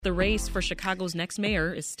The race for Chicago's next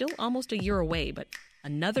mayor is still almost a year away, but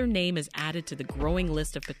another name is added to the growing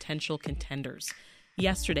list of potential contenders.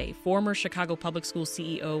 Yesterday, former Chicago Public Schools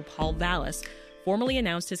CEO Paul Vallas formally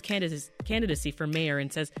announced his candidacy for mayor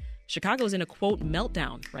and says Chicago's in a, quote,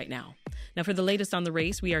 meltdown right now. Now, for the latest on the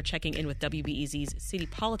race, we are checking in with WBEZ's city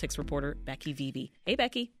politics reporter, Becky Vevea. Hey,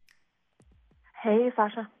 Becky. Hey,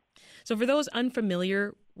 Sasha. So for those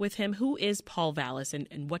unfamiliar with him, who is Paul Vallas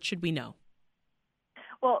and what should we know?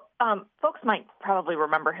 Well, folks might probably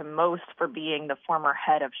remember him most for being the former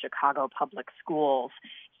head of Chicago Public Schools.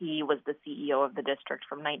 He was the CEO of the district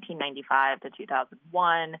from 1995 to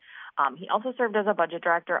 2001. He also served as a budget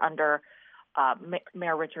director under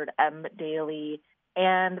Mayor Richard M. Daley,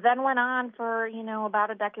 and then went on for,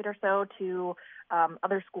 about a decade or so to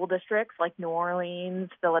other school districts like New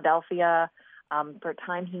Orleans, Philadelphia. For a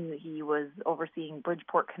time, he was overseeing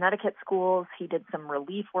Bridgeport, Connecticut schools. He did some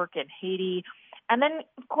relief work in Haiti. And then,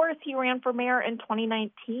 of course, he ran for mayor in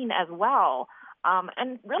 2019 as well.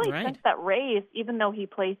 And really, since that race, even though he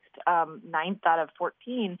placed ninth out of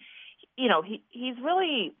 14, he's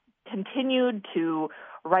really continued to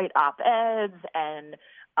write op-eds and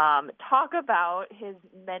talk about his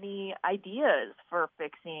many ideas for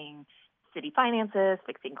fixing city finances,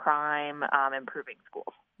 fixing crime, improving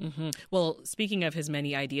schools. Mm-hmm. Well, speaking of his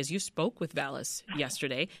many ideas, you spoke with Vallas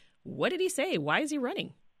yesterday. What did he say? Why is he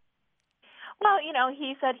running? Well,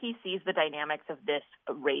 he said he sees the dynamics of this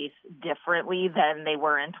race differently than they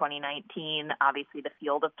were in 2019. Obviously, the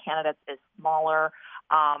field of candidates is smaller.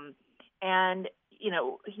 And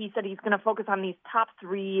he said he's going to focus on these top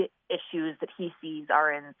three issues that he sees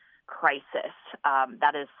are in crisis.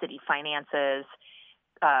 That is city finances,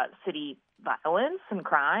 city violence and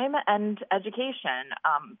crime, and education.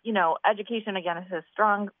 Education, again, is his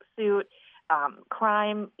strong suit.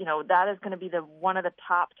 Crime, that is going to be one of the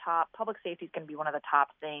top. Public safety is going to be one of the top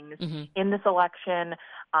things in this election.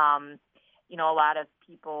 A lot of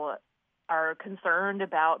people are concerned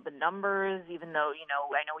about the numbers, even though,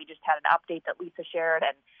 I know we just had an update that Lisa shared,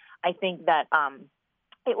 and I think that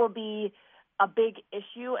it will be a big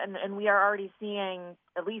issue, and we are already seeing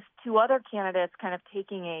at least two other candidates kind of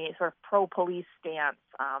taking a sort of pro-police stance,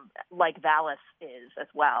 like Vallas is as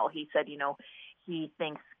well. He said, he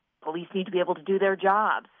thinks police need to be able to do their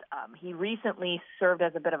jobs. He recently served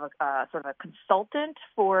as a bit of a sort of a consultant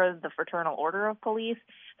for the Fraternal Order of Police,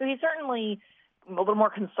 so he's certainly a little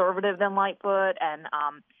more conservative than Lightfoot and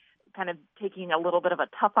kind of taking a little bit of a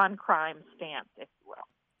tough-on-crime stance, if you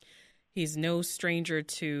will. He's no stranger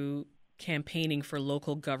to campaigning for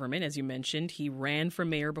local government, as you mentioned. He ran for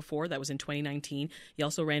mayor before. That was in 2019. He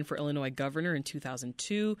also ran for Illinois governor in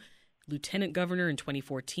 2002, lieutenant governor in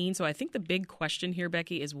 2014. So I think the big question here,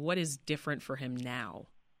 Becky, is what is different for him now?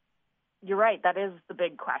 You're right. That is the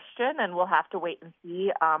big question, and we'll have to wait and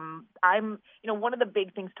see. One of the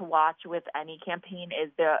big things to watch with any campaign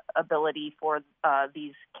is the ability for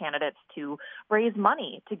these candidates to raise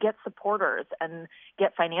money, to get supporters and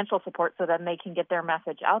get financial support so then they can get their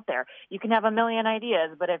message out there. You can have a million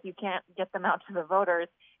ideas, but if you can't get them out to the voters,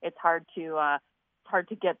 it's hard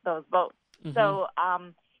to get those votes. Mm-hmm. So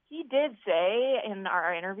he did say in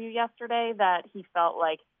our interview yesterday that he felt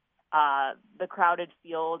like the crowded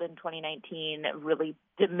field in 2019 really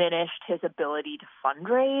diminished his ability to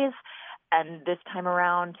fundraise. And this time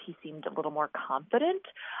around, he seemed a little more confident.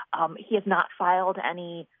 He has not filed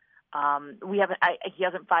any. He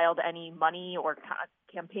hasn't filed any money or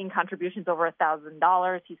campaign contributions over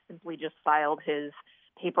 $1,000. He's simply just filed his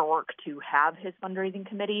paperwork to have his fundraising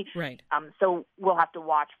committee. Right. So we'll have to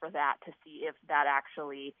watch for that to see if that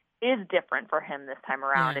actually is different for him this time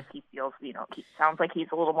around. If he feels, he sounds like he's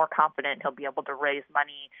a little more confident, he'll be able to raise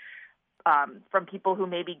money from people who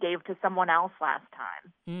maybe gave to someone else last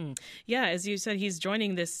time. Yeah, as you said, he's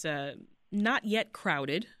joining this not yet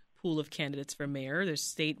crowded pool of candidates for mayor. There's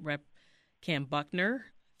State Rep Cam Buckner,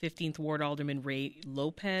 15th Ward Alderman Ray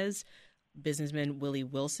Lopez, businessman Willie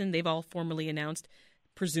Wilson. They've all formally announced.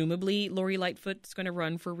 Presumably, Lori Lightfoot's going to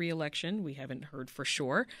run for re-election. We haven't heard for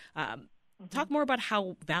sure. Talk more about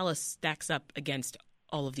how Vallas stacks up against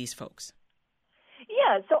all of these folks.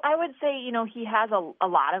 Yeah, so I would say, he has a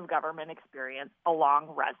lot of government experience, a long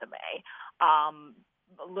resume,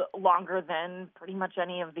 longer than pretty much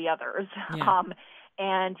any of the others. Yeah.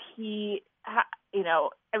 And he, I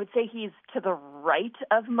would say he's to the right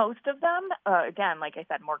of most of them. Again, like I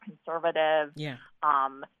said, more conservative,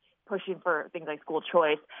 pushing for things like school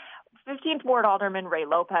choice. 15th Ward Alderman Ray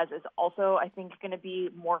Lopez is also, I think, going to be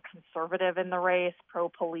more conservative in the race,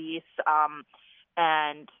 pro-police,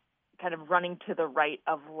 and kind of running to the right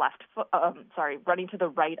of Lightfoot.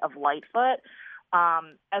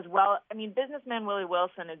 as well. I mean, businessman Willie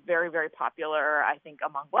Wilson is very, very popular, I think,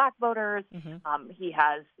 among Black voters.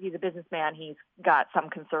 He's a businessman. He's got some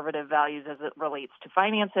conservative values as it relates to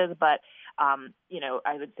finances, but,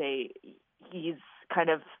 I would say he's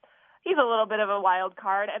a little bit of a wild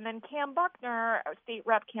card. And then Cam Buckner, State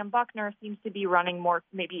Rep Cam Buckner, seems to be running more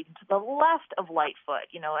maybe to the left of Lightfoot,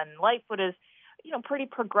 and Lightfoot is, pretty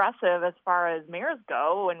progressive as far as mayors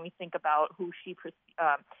go. When we think about who she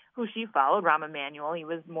followed, Rahm Emanuel, he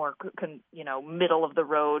was more, middle of the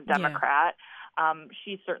road Democrat. Yeah.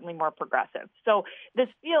 She's certainly more progressive. So this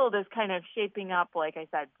field is kind of shaping up, like I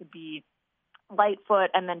said, to be Lightfoot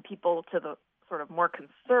and then people to the sort of more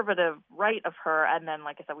conservative right of her. And then,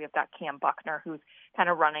 like I said, we have got Cam Buckner, who's kind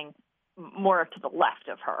of running more to the left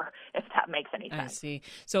of her, if that makes any sense. I see.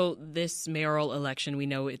 So this mayoral election, we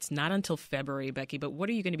know it's not until February, Becky, but what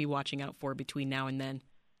are you going to be watching out for between now and then?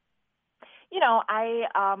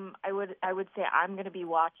 I would say I'm going to be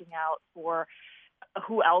watching out for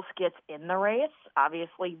who else gets in the race.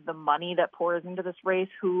 Obviously, the money that pours into this race,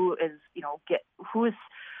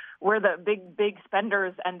 where the big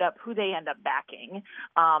spenders who they end up backing.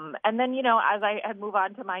 And then, as I move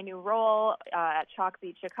on to my new role at Chalk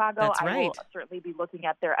Beat Chicago, That's right. I will certainly be looking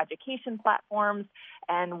at their education platforms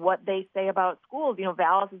and what they say about schools.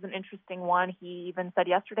 Vallas is an interesting one. He even said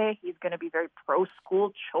yesterday he's going to be very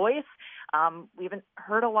pro-school choice. We haven't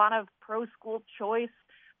heard a lot of pro-school choice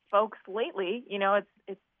folks lately.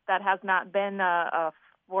 That has not been a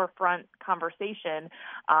forefront conversation,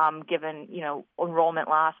 given, enrollment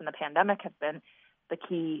loss and the pandemic have been the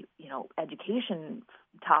key, education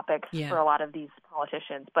topics for a lot of these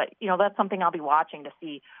politicians. But, that's something I'll be watching to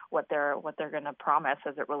see what they're going to promise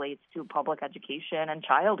as it relates to public education and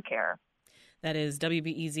childcare. That is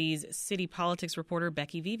WBEZ's city politics reporter,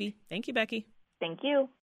 Becky Vevea. Thank you, Becky. Thank you.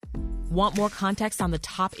 Want more context on the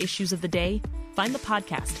top issues of the day? Find the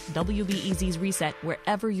podcast, WBEZ's Reset,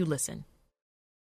 wherever you listen.